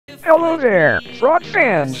Hello there, Frog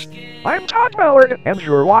fans. I'm Todd Mallard, and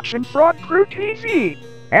you're watching Frog Crew TV.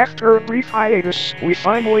 After a brief hiatus, we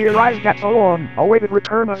finally arrived at the long-awaited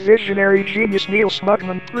return of visionary genius Neil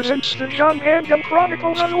Smugman presents the John Handgun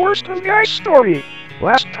Chronicles of the Worst of the Ice story.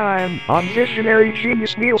 Last time, on Visionary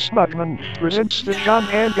Genius Neil Smugman presents the John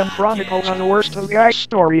Handgun Chronicles of the Worst of the Ice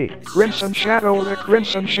story, Crimson Shadow. The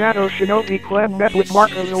Crimson Shadow Shinobi clan met with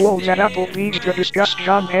Mark of the Wolves at Applebee's to discuss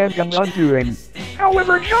John Handgun's undoing.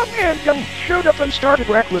 However, John Handgun showed up and started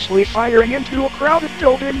recklessly firing into a crowded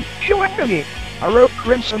building, killing many. A rogue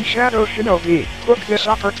Crimson Shadow Shinobi took this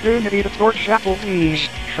opportunity to torch Applebee's,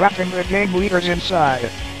 trapping the gang leaders inside.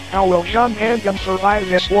 How will John Handgun survive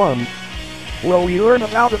this one? Will we learn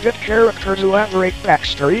about a bit character's elaborate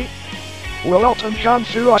backstory? Will Elton John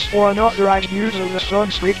sue us for unauthorized use of the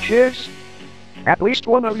song Street Kids? At least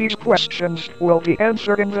one of these questions will be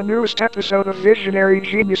answered in the newest episode of Visionary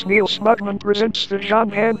Genius Neil Smugman presents the John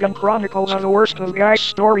Handgun Chronicles of the Worst of the Ice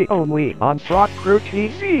story only on Frog Crew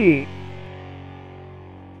TV.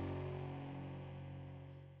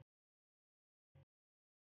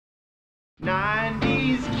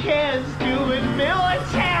 '90s kids doing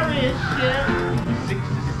military shit.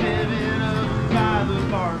 67 up by the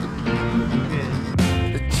barbecue pit.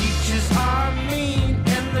 The teachers are mean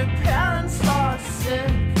and their parents are sick.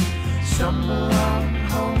 Some belong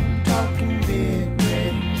home talking big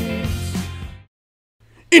red kids.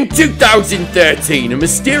 In 2013, a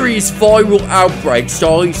mysterious viral outbreak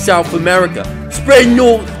started in South America, spread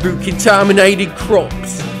north through contaminated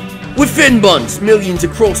crops. Within months, millions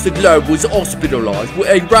across the globe was hospitalized with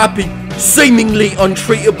a rapid, seemingly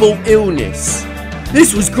untreatable illness.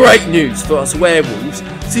 This was great news for us werewolves,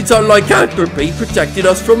 since our lycanthropy protected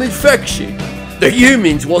us from infection. The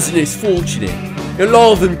humans wasn't as fortunate. A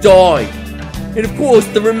lot of them died. And of course,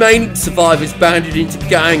 the remaining survivors banded into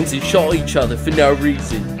gangs and shot each other for no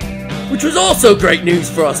reason. Which was also great news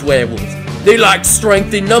for us werewolves. They lacked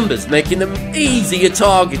strength in numbers, making them easier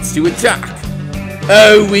targets to attack.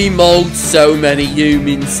 Oh, we mauled so many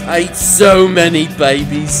humans, ate so many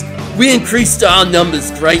babies. We increased our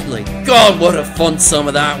numbers greatly. God, what a fun some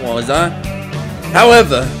of that was, huh?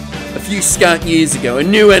 However, a few scant years ago, a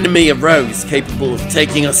new enemy arose capable of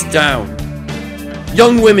taking us down.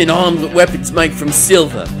 Young women armed with weapons made from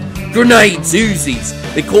silver, grenades, Uzis.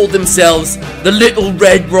 They called themselves the Little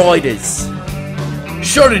Red Riders.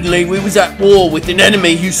 Suddenly, we was at war with an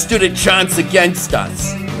enemy who stood a chance against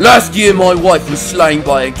us. Last year, my wife was slain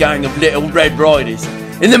by a gang of Little Red Riders,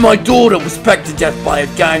 and then my daughter was pecked to death by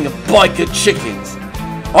a gang of biker chickens.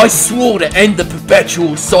 I swore to end the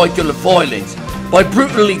perpetual cycle of violence by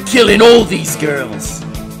brutally killing all these girls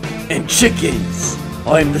and chickens.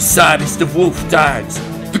 I am the saddest of wolf dads,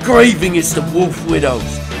 the gravingest of wolf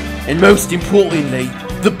widows, and most importantly,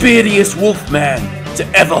 the beardiest wolf man to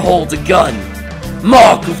ever hold a gun.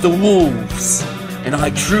 Mark of the Wolves, and I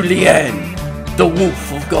truly am the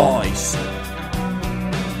Wolf of Guys.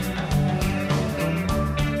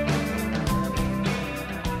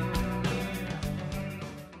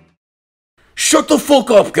 Shut the fuck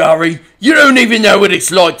up, Gary. You don't even know what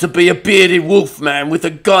it's like to be a bearded wolf man with a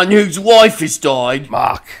gun whose wife has died.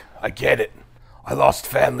 Mark, I get it. I lost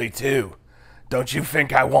family too. Don't you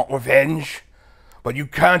think I want revenge? But you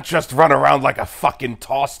can't just run around like a fucking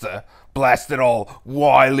toaster, blasted all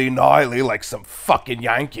wily-nily like some fucking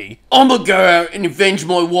Yankee. I'ma go out and avenge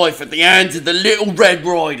my wife at the hands of the Little Red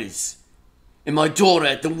Riders. And my daughter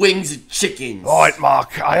at the wings of chickens. Alright,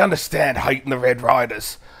 Mark, I understand hating the Red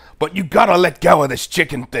Riders. But you gotta let go of this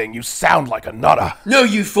chicken thing. You sound like a nutter. No,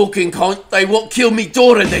 you fucking cunt. They won't kill me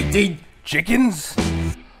daughter, they did. Chickens?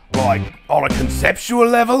 Like, on a conceptual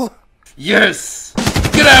level? Yes.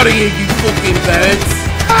 Get out of here, you fucking birds.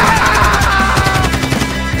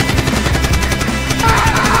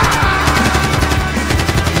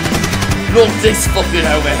 Not this fucking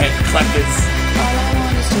overhead clappers. All I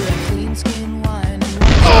want is to a clean skin wine and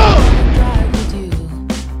drive with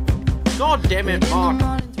you. God damn it,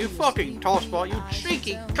 Mark. You fucking tosspot, you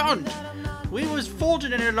cheeky cunt. We was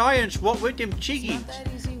forging an alliance what with them chickies.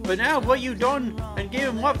 But now what you done and give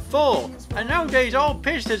him what for? And nowadays all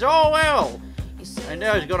pissed as all hell. And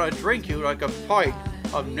now he's gonna drink you like a pint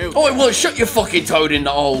of new. Oi, well, shut your fucking toad in the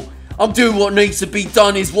hole. I'm doing what needs to be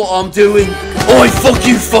done is what I'm doing. Oi, fuck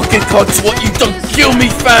you fucking cunts, what you done, kill me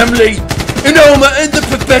family. And I'ma end the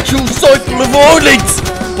perpetual cycle of violence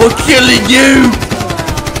by killing you.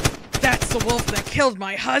 That's the wolf that killed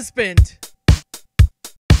my husband.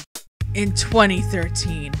 In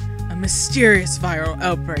 2013, a mysterious viral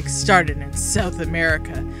outbreak started in South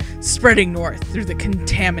America, spreading north through the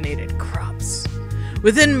contaminated crops.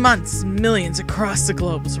 Within months, millions across the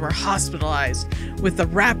globe were hospitalized with a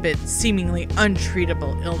rapid, seemingly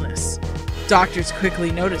untreatable illness. Doctors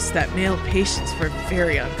quickly noticed that male patients were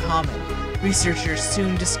very uncommon. Researchers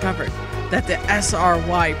soon discovered that the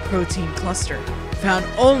SRY protein cluster, found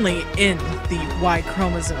only in the Y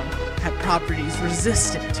chromosome, had properties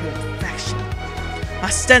resistant to infection,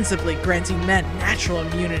 ostensibly granting men natural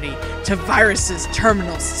immunity to viruses'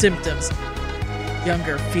 terminal symptoms.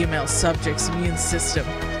 Younger female subjects' immune system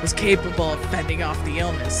was capable of fending off the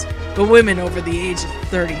illness, but women over the age of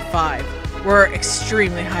 35 were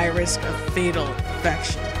extremely high risk of fatal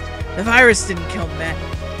infection. The virus didn't kill men,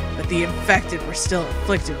 but the infected were still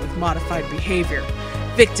afflicted with modified behavior.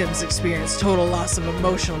 Victims experienced total loss of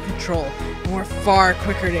emotional control and were far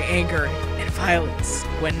quicker to anger and violence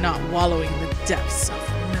when not wallowing in the depths of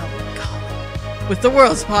melancholy. With the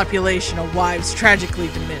world's population of wives tragically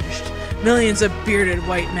diminished, millions of bearded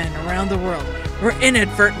white men around the world were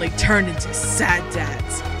inadvertently turned into sad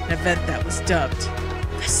dads, an event that was dubbed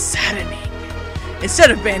the saddening.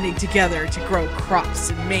 Instead of banding together to grow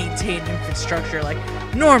crops and maintain infrastructure like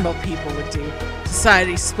normal people would do,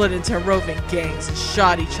 society split into roving gangs and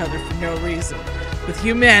shot each other for no reason. With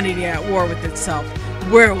humanity at war with itself,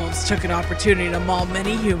 werewolves took an opportunity to maul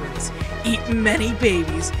many humans, eat many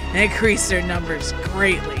babies, and increase their numbers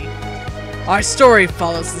greatly. Our story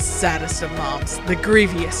follows the saddest of moms, the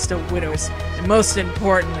grieviest of widows, and most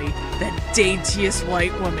importantly, the daintiest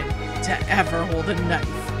white woman to ever hold a knife.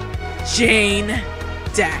 Jane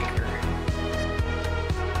Dagger.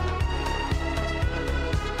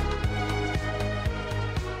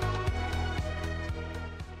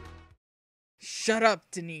 Shut up,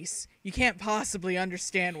 Denise. You can't possibly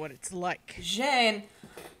understand what it's like. Jane,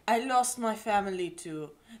 I lost my family too.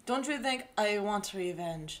 Don't you think I want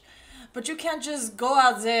revenge? But you can't just go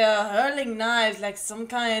out there hurling knives like some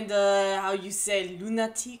kind of, how you say,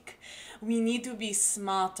 lunatic. We need to be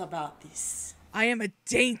smart about this. I am a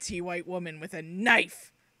dainty white woman with a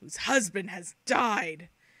knife whose husband has died.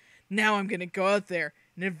 Now I'm gonna go out there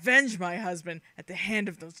and avenge my husband at the hand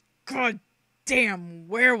of those goddamn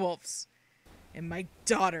werewolves. And my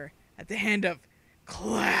daughter at the hand of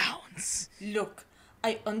clowns. Look,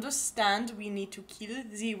 I understand we need to kill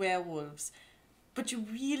the werewolves, but you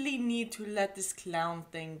really need to let this clown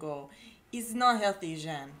thing go. It's not healthy,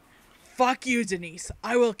 Jeanne. Fuck you, Denise.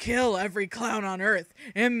 I will kill every clown on Earth,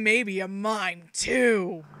 and maybe a mime,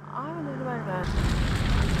 too.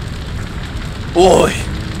 Boy,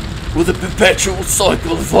 will the perpetual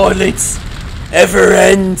cycle of violence ever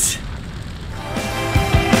end?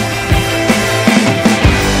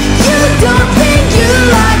 You don't think you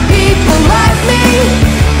like people like me?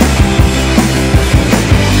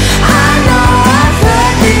 I know I've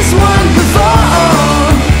heard this one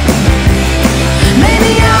before.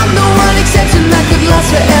 Maybe I'm the one exception that could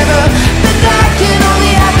last forever, but that can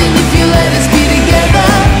only happen if you let us be together.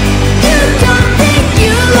 You don't think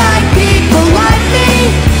you like people like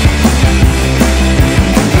me?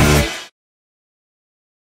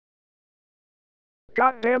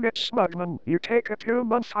 God damn it, Smugman, you take a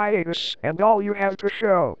 2-month hiatus, and all you have to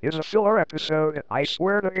show is a filler episode. I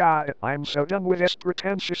swear to God, I'm so done with this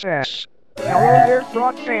pretentious ass. Hello there,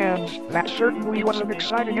 Frog fans. That certainly was an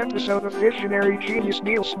exciting episode of visionary genius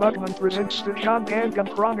Neil Smugman presents the John Handgun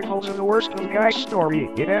Chronicles of the Worst of Guys story.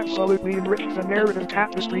 It absolutely enriched the narrative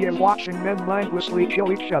tapestry of watching men mindlessly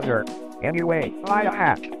kill each other. Anyway, buy a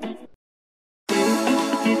hat.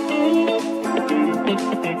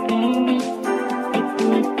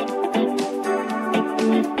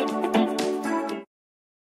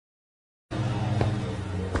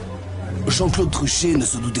 Jean-Claude Truchet ne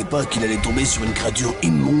se doutait pas qu'il allait tomber sur une créature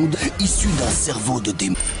immonde issue d'un cerveau de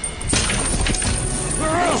démon.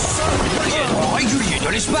 Régulier de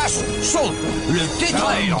l'espace sont le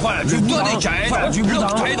tétraèdre, le dodécaèdre,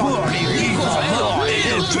 l'octaèdre, les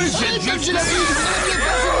licosaèdres et le quinquédre.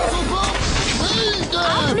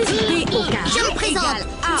 A plus B au carré égale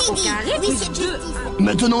A au carré plus 2.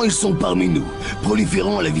 Maintenant, ils sont parmi nous,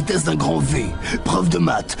 proliférant à la vitesse d'un grand V. Prof de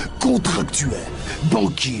maths, contractuel,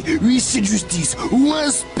 banquier, huissier de justice ou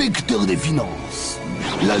inspecteur des finances.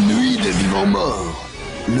 La nuit des vivants morts,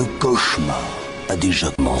 le cauchemar a déjà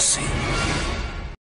commencé.